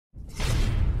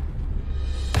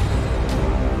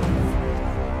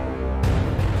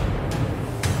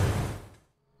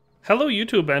Hello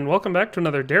YouTube and welcome back to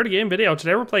another Dare to Game video.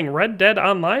 Today we're playing Red Dead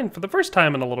Online for the first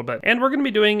time in a little bit. And we're going to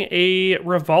be doing a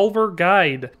revolver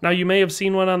guide. Now you may have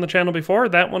seen one on the channel before.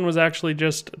 That one was actually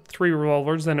just 3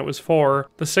 revolvers, then it was for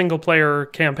the single player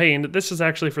campaign. This is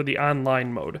actually for the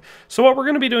online mode. So what we're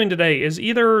going to be doing today is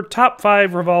either top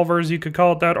 5 revolvers, you could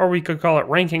call it that, or we could call it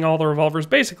ranking all the revolvers.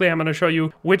 Basically I'm going to show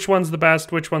you which one's the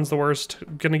best, which one's the worst.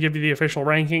 I'm going to give you the official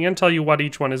ranking and tell you what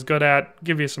each one is good at,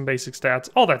 give you some basic stats,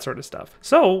 all that sort of stuff.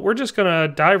 So we're just gonna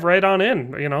dive right on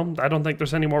in. You know, I don't think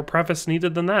there's any more preface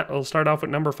needed than that. We'll start off with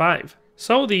number 5.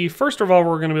 So the first revolver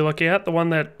we're going to be looking at, the one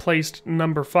that placed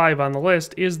number 5 on the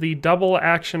list, is the double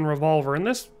action revolver, and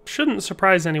this shouldn't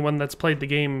surprise anyone that's played the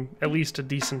game at least a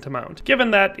decent amount, given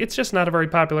that it's just not a very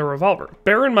popular revolver.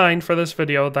 Bear in mind for this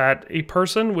video that a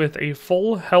person with a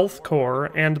full health core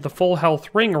and the full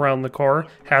health ring around the core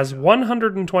has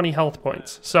 120 health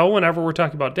points. So whenever we're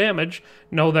talking about damage,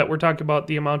 know that we're talking about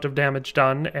the amount of damage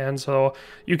done, and so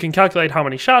you can calculate how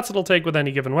many shots it'll take with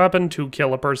any given weapon to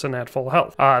kill a person at full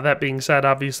health. That being said,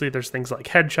 obviously there's things like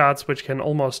headshots, which can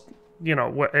almost, you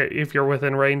know, if you're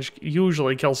within range,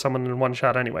 usually kill someone in one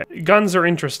shot anyway. Guns are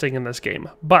interesting in this game,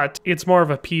 but it's more of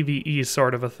a PvE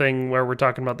sort of a thing where we're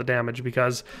talking about the damage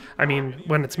because, I mean,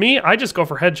 when it's me, I just go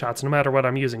for headshots no matter what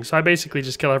I'm using. So I basically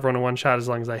just kill everyone in one shot as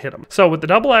long as I hit them. So with the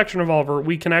double action revolver,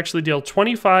 we can actually deal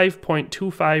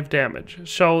 25.25 damage.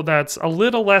 So that's a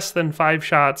little less than 5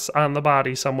 shots on the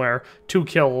body somewhere to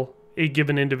kill a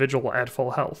given individual at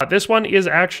full health. This one is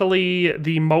actually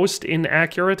the most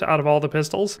inaccurate out of all the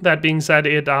pistols. That being said,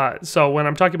 so when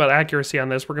I'm talking about accuracy on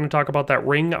this, we're going to talk about that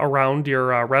ring around your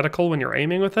reticle when you're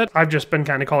aiming with it. I've just been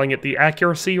kind of calling it the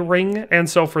accuracy ring, and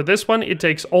so for this one, it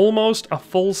takes almost a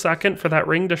full second for that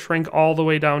ring to shrink all the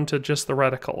way down to just the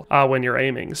reticle when you're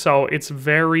aiming. So it's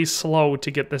very slow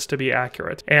to get this to be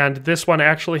accurate, and this one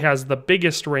actually has the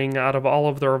biggest ring out of all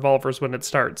of the revolvers when it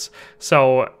starts.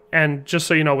 So, and just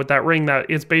so you know, with that ring, that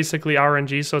it's basically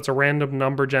RNG, so it's a random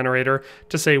number generator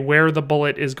to say where the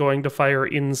bullet is going to fire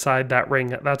inside that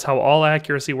ring. That's how all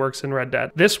accuracy works in Red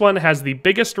Dead. This one has the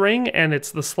biggest ring, and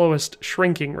it's the slowest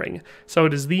shrinking ring. So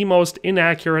it is the most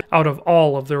inaccurate out of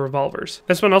all of the revolvers.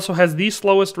 This one also has the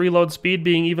slowest reload speed,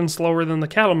 being even slower than the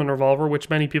Cattleman Revolver, which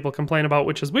many people complain about,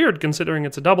 which is weird considering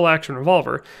it's a double action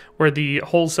revolver, where the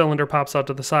whole cylinder pops out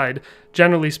to the side.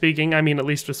 Generally speaking, I mean, at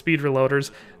least with speed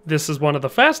reloaders, this is one of the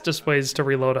fastest ways to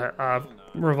reload a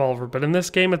revolver, but in this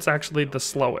game it's actually the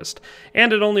slowest.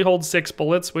 And it only holds 6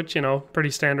 bullets, which, you know, pretty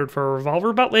standard for a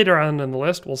revolver, but later on in the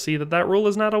list we'll see that that rule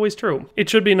is not always true. It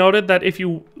should be noted that if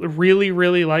you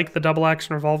really like the double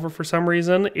action revolver for some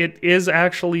reason, it is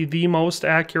actually the most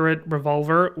accurate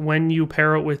revolver when you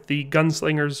pair it with the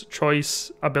Gunslinger's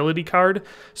Choice ability card.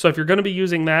 So if you're going to be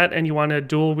using that and you want to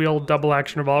dual wield double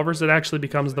action revolvers, it actually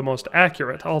becomes the most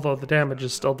accurate, although the damage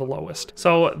is still the lowest.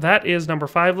 So that is number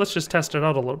 5. Let's just test it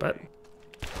out a little bit.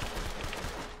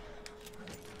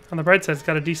 On the bright side, it's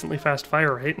got a decently fast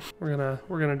fire rate. We're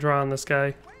gonna draw on this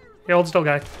guy. Hey, hold still,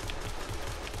 guy.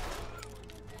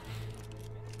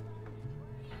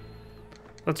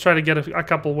 Let's try to get a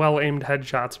couple well-aimed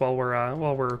headshots while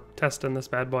we're testing this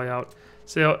bad boy out.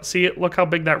 So see, look how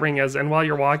big that ring is, and while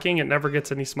you're walking, it never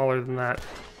gets any smaller than that.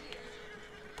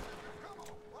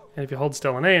 And if you hold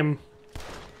still and aim,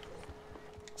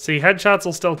 see, headshots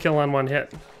will still kill on one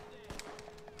hit.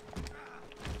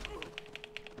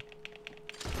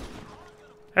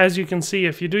 As you can see,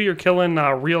 if you do your kill in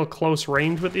real close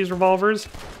range with these revolvers,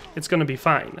 it's going to be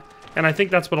fine. And I think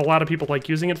that's what a lot of people like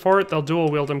using it for. They'll dual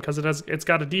wield them because it's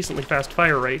got a decently fast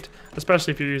fire rate,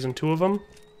 especially if you're using 2 of them.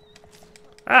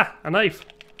 Ah, a knife.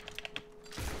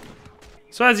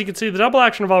 So as you can see, the double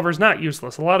action revolver is not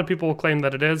useless. A lot of people will claim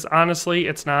that it is. Honestly,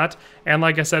 it's not. And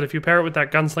like I said, if you pair it with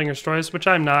that Gunslinger's Choice, which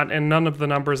I'm not, and none of the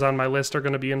numbers on my list are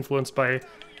going to be influenced by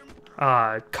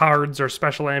cards or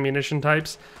special ammunition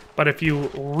types. But if you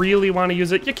really want to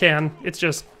use it, you can.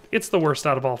 It's the worst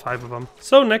out of all 5 of them.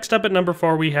 So next up at number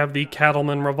 4, we have the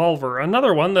Cattleman Revolver,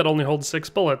 another one that only holds 6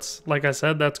 bullets. Like I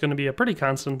said, that's going to be a pretty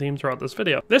constant theme throughout this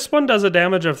video. This one does a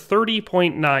damage of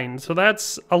 30.9, so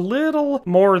that's a little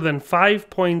more than 5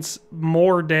 points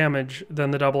more damage than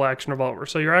the double action revolver.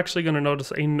 So you're actually going to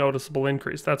notice a noticeable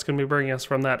increase. That's going to be bringing us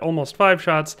from that almost 5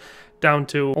 shots down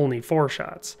to only 4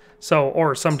 shots. So,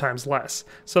 or sometimes less.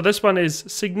 So this one is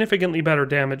significantly better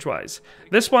damage-wise.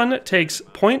 This one takes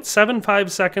 0.75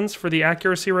 seconds for the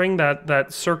accuracy ring,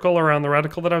 that circle around the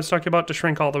reticle that I was talking about, to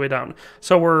shrink all the way down.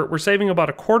 So we're saving about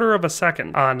 1/4 of a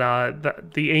second on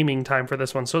the aiming time for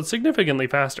this one, so it's significantly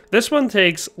faster. This one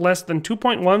takes less than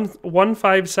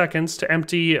 2.15 seconds to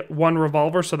empty one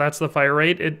revolver, so that's the fire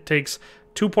rate. It takes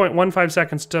 2.15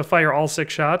 seconds to fire all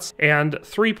 6 shots, and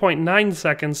 3.9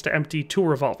 seconds to empty 2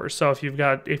 revolvers. So if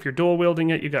you're dual wielding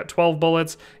it, you've got 12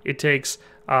 bullets. It takes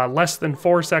less than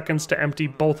 4 seconds to empty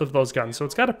both of those guns. So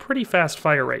it's got a pretty fast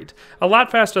fire rate. A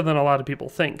lot faster than a lot of people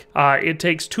think. It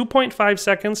takes 2.5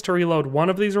 seconds to reload one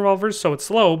of these revolvers, so it's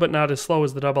slow, but not as slow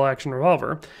as the double action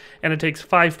revolver. And it takes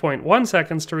 5.1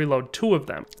 seconds to reload 2 of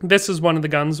them. This is one of the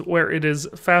guns where it is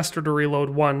faster to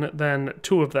reload 1 than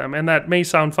 2 of them. And that may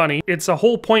sound funny. It's a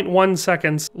whole 0.1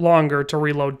 seconds longer to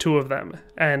reload 2 of them.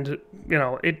 And, you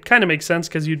know, it kind of makes sense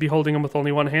because you'd be holding them with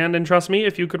only one hand. And trust me,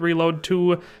 if you could reload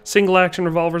 2 single action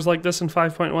revolvers like this in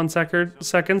 5.1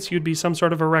 seconds, you'd be some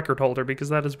sort of a record holder because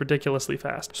that is ridiculously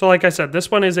fast. So like I said,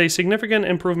 this one is a significant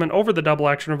improvement over the double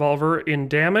action revolver in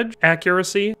damage,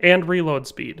 accuracy, and reload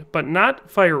speed, but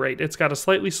not fire rate. It's got a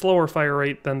slightly slower fire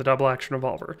rate than the double action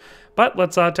revolver. But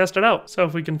let's test it out. So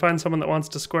if we can find someone that wants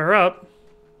to square up,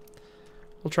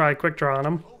 we'll try a quick draw on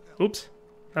them. Oops,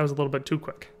 that was a little bit too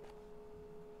quick.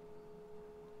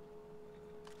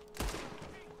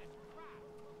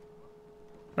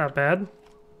 Not bad.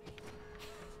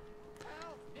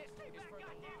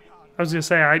 I was gonna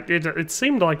say, it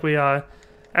seemed like we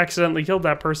accidentally killed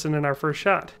that person in our first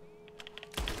shot.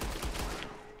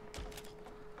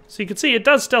 So you can see it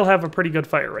does still have a pretty good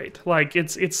fire rate. Like,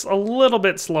 it's a little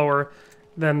bit slower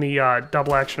than the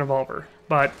double action revolver,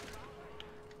 but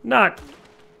not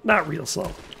real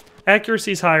slow.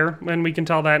 Accuracy's higher, and we can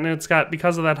tell that, and it's got,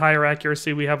 because of that higher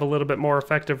accuracy, we have a little bit more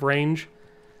effective range.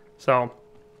 So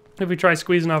if we try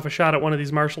squeezing off a shot at one of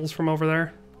these marshals from over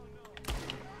there,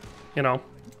 you know,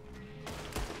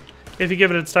 if you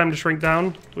give it its time to shrink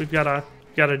down, we've got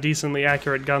a decently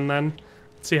accurate gun then.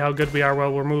 Let's see how good we are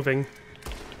while we're moving.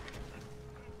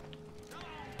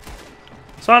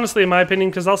 So honestly, in my opinion,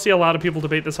 because I'll see a lot of people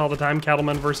debate this all the time,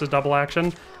 Cattleman versus double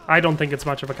action, I don't think it's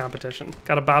much of a competition.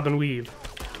 Gotta bob and weave.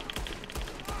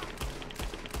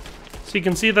 So you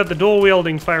can see that the dual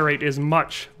wielding fire rate is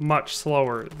much, much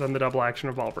slower than the double action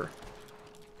revolver.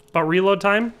 But reload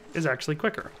time is actually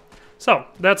quicker. So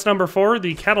that's number 4,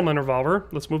 the Cattleman Revolver.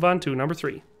 Let's move on to number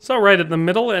 3. So right at the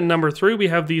middle at number 3, we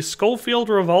have the Schofield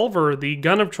Revolver, the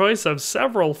gun of choice of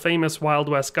several famous Wild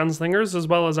West gunslingers, as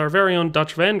well as our very own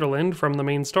Dutch Vanderlinde from the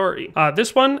main story.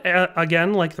 This one,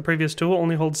 again, like the previous two,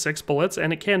 only holds 6 bullets,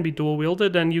 and it can be dual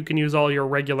wielded, and you can use all your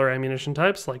regular ammunition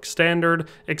types like standard,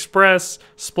 express,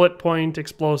 split point,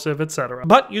 explosive, etc.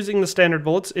 But using the standard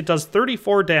bullets, it does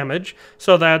 34 damage,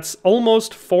 so that's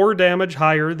almost 4 damage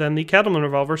higher than the Cattleman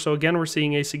Revolver, so again, we're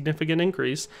seeing a significant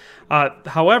increase.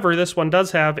 However, this one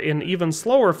does have an even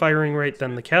slower firing rate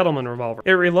than the Cattleman Revolver.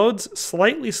 It reloads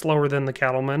slightly slower than the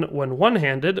Cattleman when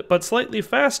one-handed, but slightly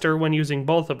faster when using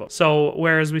both of them. So,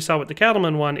 whereas we saw with the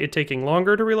Cattleman one, it taking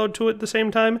longer to reload 2 at the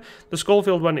same time, the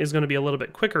Schofield one is going to be a little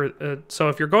bit quicker. So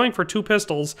if you're going for 2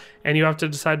 pistols, and you have to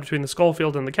decide between the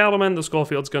Schofield and the Cattleman, the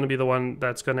Schofield's going to be the one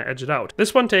that's going to edge it out.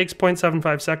 This one takes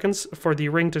 0.75 seconds for the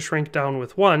ring to shrink down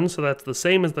with 1, so that's the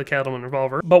same as the Cattleman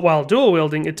Revolver, but while dual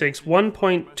wielding, it takes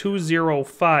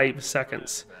 1.205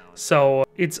 seconds. So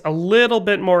it's a little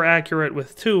bit more accurate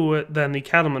with 2 than the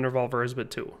Cattleman Revolver is with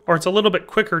 2. Or it's a little bit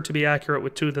quicker to be accurate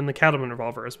with 2 than the Cattleman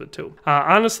Revolver is with 2.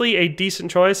 Honestly, a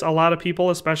decent choice. A lot of people,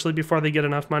 especially before they get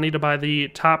enough money to buy the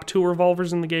top 2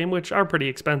 revolvers in the game, which are pretty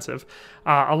expensive,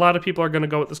 a lot of people are going to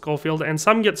go with the Schofield, and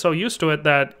some get so used to it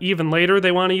that even later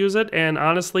they want to use it, and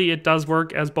honestly, it does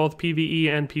work as both PvE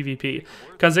and PvP,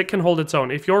 because it can hold its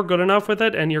own. If you're good enough with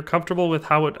it and you're comfortable with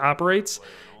how it operates,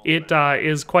 it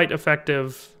is quite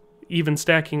effective, even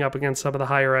stacking up against some of the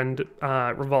higher end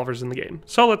revolvers in the game.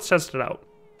 So let's test it out.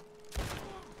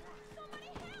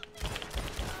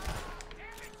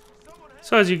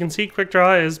 So as you can see, quick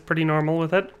draw is pretty normal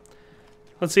with it.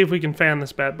 Let's see if we can fan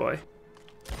this bad boy.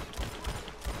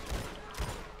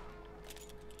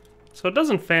 So it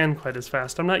doesn't fan quite as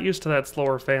fast. I'm not used to that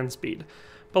slower fan speed.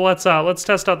 But let's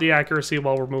test out the accuracy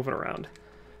while we're moving around.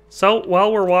 So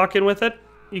while we're walking with it,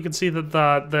 you can see that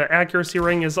the accuracy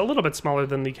ring is a little bit smaller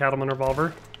than the Cattleman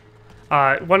Revolver.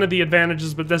 One of the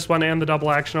advantages with this one and the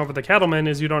double action over the Cattleman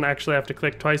is you don't actually have to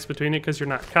click twice between it because you're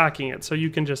not cocking it, so you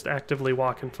can just actively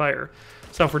walk and fire.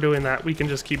 So if we're doing that, we can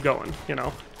just keep going, you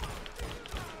know.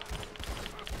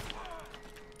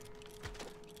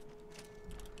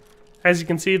 As you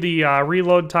can see, the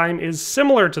reload time is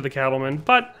similar to the Cattleman,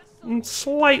 but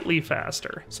slightly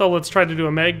faster. So let's try to do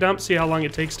a mag dump, see how long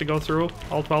it takes to go through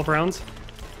all 12 rounds.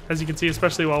 As you can see,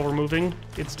 especially while we're moving,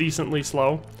 it's decently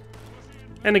slow.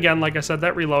 And again, like I said,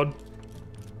 that reload,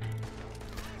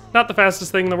 not the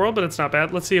fastest thing in the world, but it's not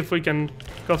bad. Let's see if we can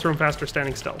go through them faster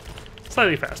standing still.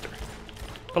 Slightly faster.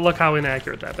 But look how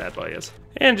inaccurate that bad boy is.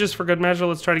 And just for good measure,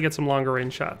 let's try to get some longer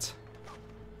range shots.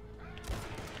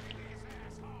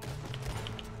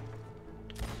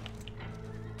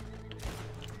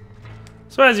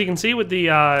 So as you can see with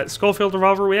the Schofield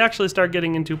revolver, we actually start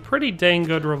getting into pretty dang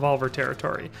good revolver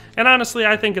territory. And honestly,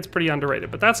 I think it's pretty underrated.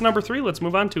 But that's number 3. Let's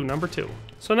move on to number 2.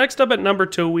 So next up at number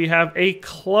 2, we have a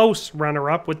close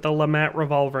runner-up with the LeMat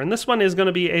Revolver. And this one is going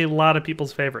to be a lot of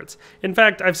people's favorites. In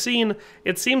fact, I've seen,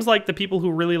 it seems like the people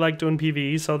who really like doing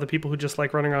PvE, so the people who just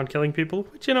like running around killing people,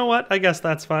 which you know what, I guess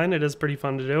that's fine. It is pretty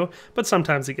fun to do. But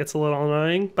sometimes it gets a little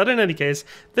annoying. But in any case,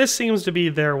 this seems to be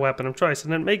their weapon of choice.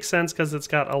 And it makes sense because it's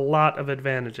got a lot of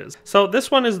advantages. So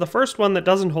this one is the first one that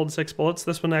doesn't hold 6 bullets.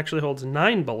 This one actually holds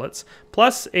 9 bullets,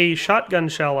 plus a shotgun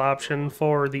shell option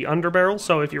for the underbarrel.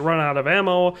 So if you run out of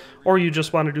ammo, or you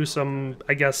just want to do some,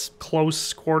 I guess,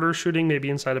 close quarter shooting,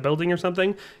 maybe inside a building or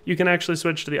something, you can actually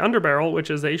switch to the underbarrel, which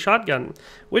is a shotgun,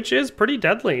 which is pretty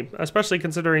deadly, especially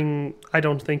considering I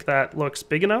don't think that looks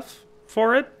big enough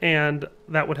for it, and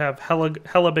that would have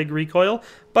hella big recoil.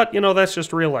 But, you know, that's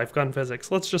just real life gun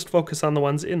physics. Let's just focus on the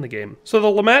ones in the game. So the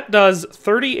LeMat does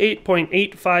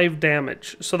 38.85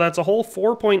 damage. So that's a whole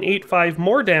 4.85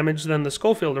 more damage than the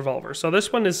Schofield revolver. So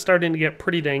this one is starting to get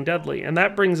pretty dang deadly. And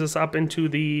that brings us up into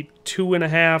the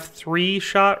 2.5, 3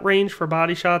 shot range for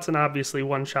body shots, and obviously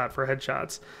 1 shot for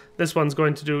headshots. This one's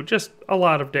going to do just a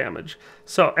lot of damage.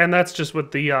 So, and that's just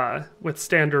with the with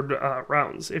standard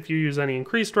rounds. If you use any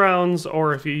increased rounds,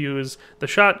 or if you use the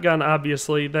shotgun,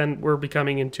 obviously, then we're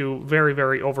becoming into very,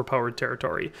 very overpowered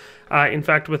territory. In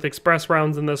fact, with express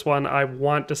rounds in this one, I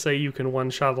want to say you can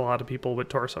one-shot a lot of people with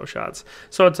torso shots.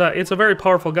 So it's a very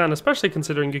powerful gun, especially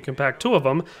considering you can pack 2 of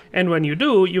them. And when you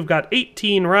do, you've got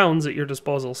 18 rounds at your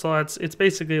disposal. So it's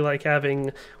basically like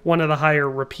having one of the higher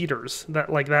repeaters,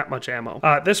 that much ammo.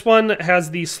 This one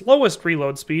has the slowest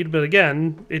reload speed, but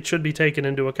again, it should be taken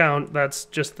into account. That's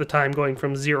just the time going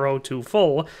from 0 to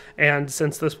full. And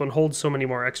since this one holds so many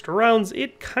more extra rounds,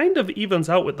 it kind of evens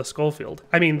out with the Schofield.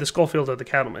 I mean, the Schofield or the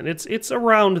Cattleman. It's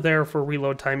around there for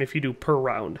reload time if you do per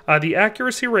round. The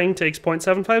accuracy ring takes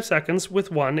 0.75 seconds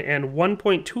with 1 and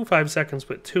 1.25 seconds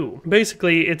with 2.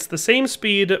 Basically, it's the same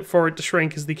speed for it to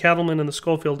shrink as the Cattleman and the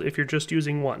Schofield if you're just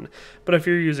using 1. But if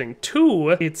you're using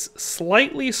 2, it's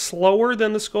slightly slower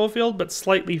than the Schofield, but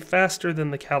slightly faster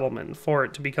than the Cattleman for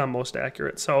it to become most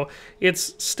accurate. So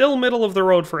it's still middle of the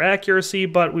road for accuracy,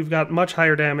 but we've got much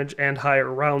higher damage and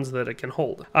higher rounds that it can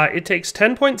hold. It takes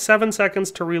 10.7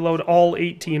 seconds to reload all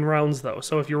 18 rounds though.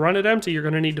 So if you run it empty, you're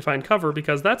going to need to find cover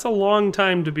because that's a long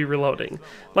time to be reloading.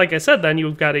 Like I said, then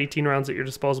you've got 18 rounds at your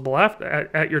disposal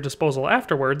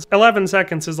afterwards. 11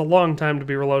 seconds is a long time to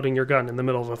be reloading your gun in the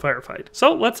middle of a firefight.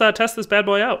 So let's test this bad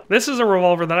boy out. This is a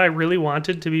revolver that I really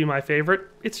wanted to be my favorite.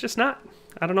 It's just not.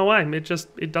 I don't know why.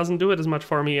 It doesn't do it as much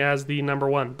for me as the number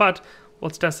 1. But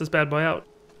let's test this bad boy out.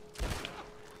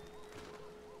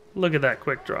 Look at that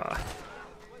quick draw.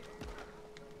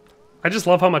 I just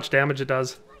love how much damage it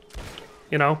does.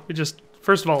 You know,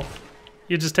 first of all,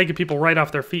 you just take people right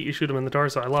off their feet, you shoot them in the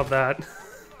torso. I love that.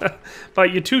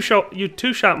 But you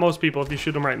two-shot most people if you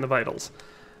shoot them right in the vitals.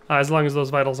 As long as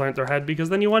those vitals aren't their head, because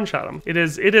then you one-shot them. It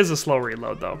is a slow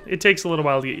reload, though. It takes a little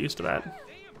while to get used to that.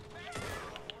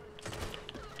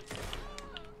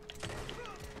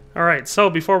 Alright, so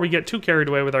before we get too carried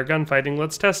away with our gunfighting,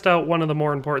 let's test out one of the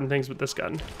more important things with this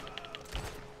gun.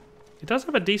 It does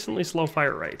have a decently slow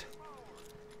fire rate.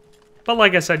 But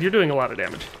like I said, you're doing a lot of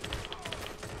damage.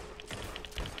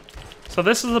 So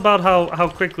this is about how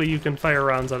quickly you can fire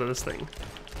rounds out of this thing.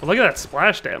 But look at that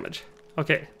splash damage.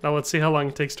 Okay, now let's see how long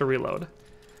it takes to reload.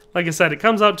 Like I said, it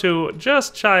comes out to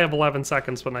just shy of 11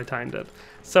 seconds when I timed it.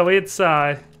 So it's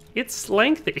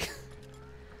lengthy.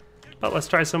 But let's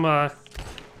try some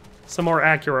more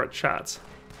accurate shots.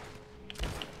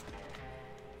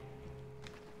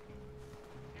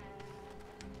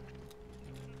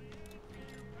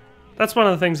 That's one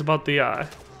of the things about the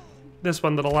this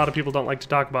one that a lot of people don't like to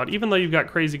talk about. Even though you've got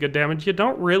crazy good damage, you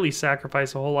don't really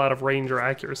sacrifice a whole lot of range or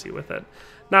accuracy with it.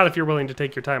 Not if you're willing to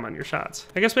take your time on your shots.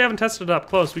 I guess we haven't tested it up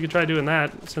close. We could try doing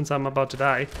that since I'm about to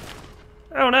die.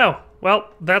 Oh no. Well,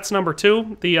 that's number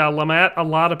 2, the LeMat, a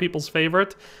lot of people's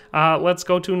favorite. Let's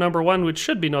go to number 1, which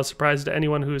should be no surprise to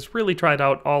anyone who's really tried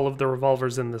out all of the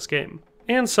revolvers in this game.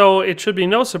 And so it should be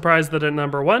no surprise that at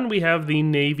number 1 we have the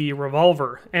Navy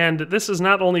Revolver. And this is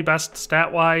not only best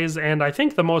stat-wise, and I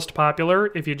think the most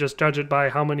popular, if you just judge it by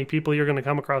how many people you're going to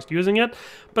come across using it,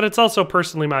 but it's also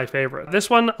personally my favorite. This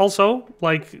one also,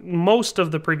 like most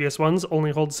of the previous ones,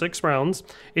 only holds 6 rounds.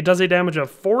 It does a damage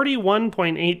of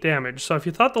 41.8 damage, so if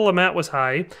you thought the LeMat was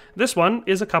high, this one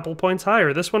is a couple points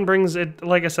higher. This one brings it,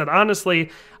 like I said, honestly,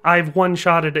 I've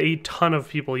one-shotted a ton of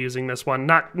people using this one,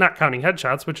 not counting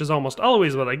headshots, which is almost all Calloway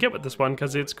is what I get with this one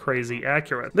because it's crazy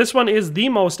accurate. This one is the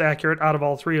most accurate out of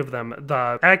all three of them.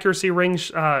 The accuracy ring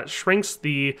shrinks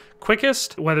the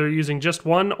quickest, whether you're using just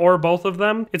one or both of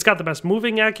them. It's got the best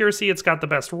moving accuracy, it's got the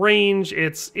best range,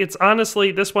 it's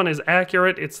honestly, this one is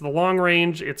accurate, it's the long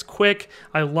range, it's quick.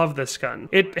 I love this gun.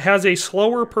 It has a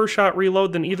slower per shot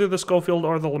reload than either the Schofield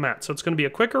or the LeMat, so it's going to be a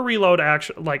quicker reload.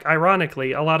 Actually, like,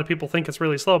 ironically, a lot of people think it's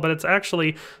really slow, but it's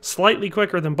actually slightly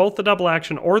quicker than both the double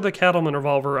action or the Cattleman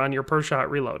Revolver on your per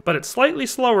shot reload, but it's slightly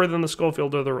slower than the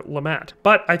Schofield or the LeMat.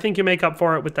 But I think you make up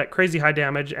for it with that crazy high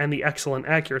damage and the excellent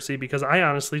accuracy, because I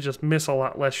honestly just miss a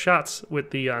lot less shots with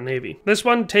the Navy. This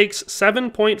one takes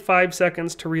 7.5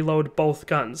 seconds to reload both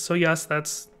guns, so yes,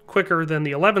 that's quicker than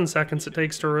the 11 seconds it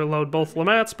takes to reload both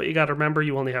LeMats, but you gotta remember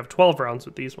you only have 12 rounds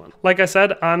with these ones. Like I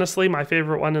said, honestly, my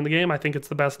favorite one in the game. I think it's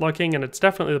the best looking, and it's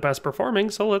definitely the best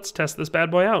performing, so let's test this bad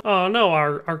boy out. Oh no,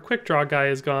 our quick draw guy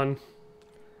is gone.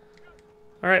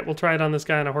 Alright, we'll try it on this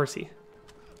guy on a horsey.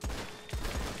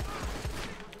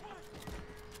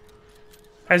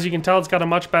 As you can tell, it's got a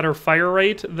much better fire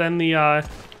rate than the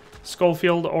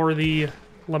Schofield or the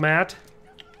LeMat.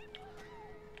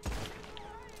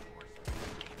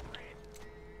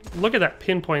 Look at that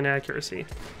pinpoint accuracy.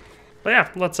 But yeah,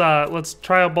 let's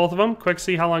try out both of them. Quick,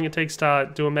 see how long it takes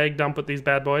to do a mag dump with these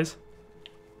bad boys.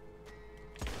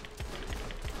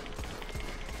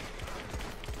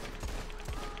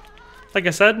 Like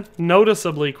I said,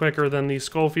 noticeably quicker than the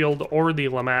Schofield or the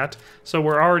LeMat, so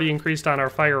we're already increased on our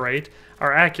fire rate.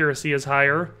 Our accuracy is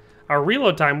higher. Our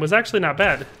reload time was actually not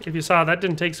bad. If you saw, that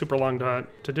didn't take super long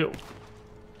to do.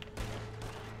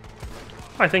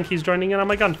 I think he's joining in on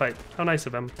my gunfight. How nice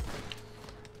of him.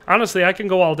 Honestly, I can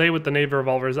go all day with the Navy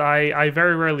revolvers. I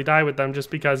very rarely die with them just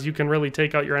because you can really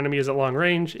take out your enemies at long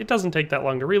range. It doesn't take that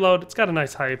long to reload. It's got a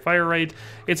nice high fire rate.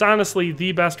 It's honestly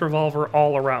the best revolver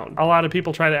all around. A lot of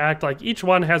people try to act like each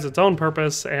one has its own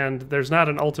purpose and there's not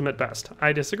an ultimate best.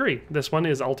 I disagree. This one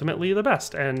is ultimately the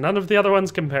best and none of the other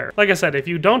ones compare. Like I said, if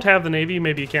you don't have the Navy,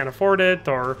 maybe you can't afford it,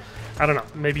 or I don't know,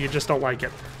 maybe you just don't like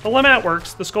it. The LeMat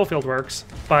works, the Schofield works,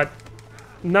 but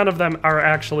none of them are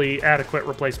actually adequate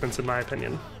replacements in my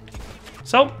opinion.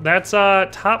 So that's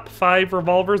top 5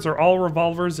 revolvers, or all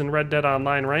revolvers in Red Dead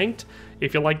Online ranked.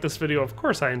 If you like this video, of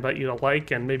course I invite you to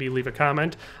like and maybe leave a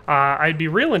comment. I'd be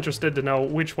real interested to know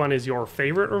which one is your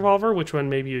favorite revolver, which one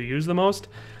maybe you use the most.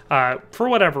 For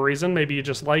whatever reason, maybe you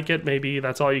just like it, maybe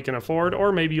that's all you can afford,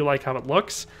 or maybe you like how it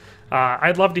looks.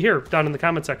 I'd love to hear down in the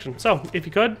comment section. So if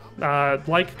you could,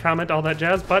 like, comment, all that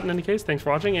jazz. But in any case, thanks for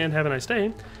watching and have a nice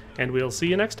day, and we'll see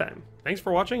you next time. Thanks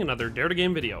for watching another Dare to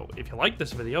Game video. If you like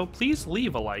this video, please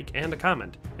leave a like and a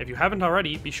comment. If you haven't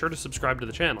already, be sure to subscribe to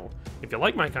the channel. If you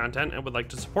like my content and would like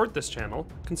to support this channel,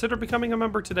 consider becoming a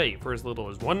member today for as little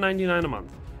as $1.99 a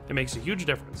month. It makes a huge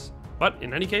difference. But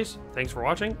in any case, thanks for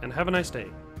watching and have a nice day.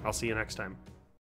 I'll see you next time.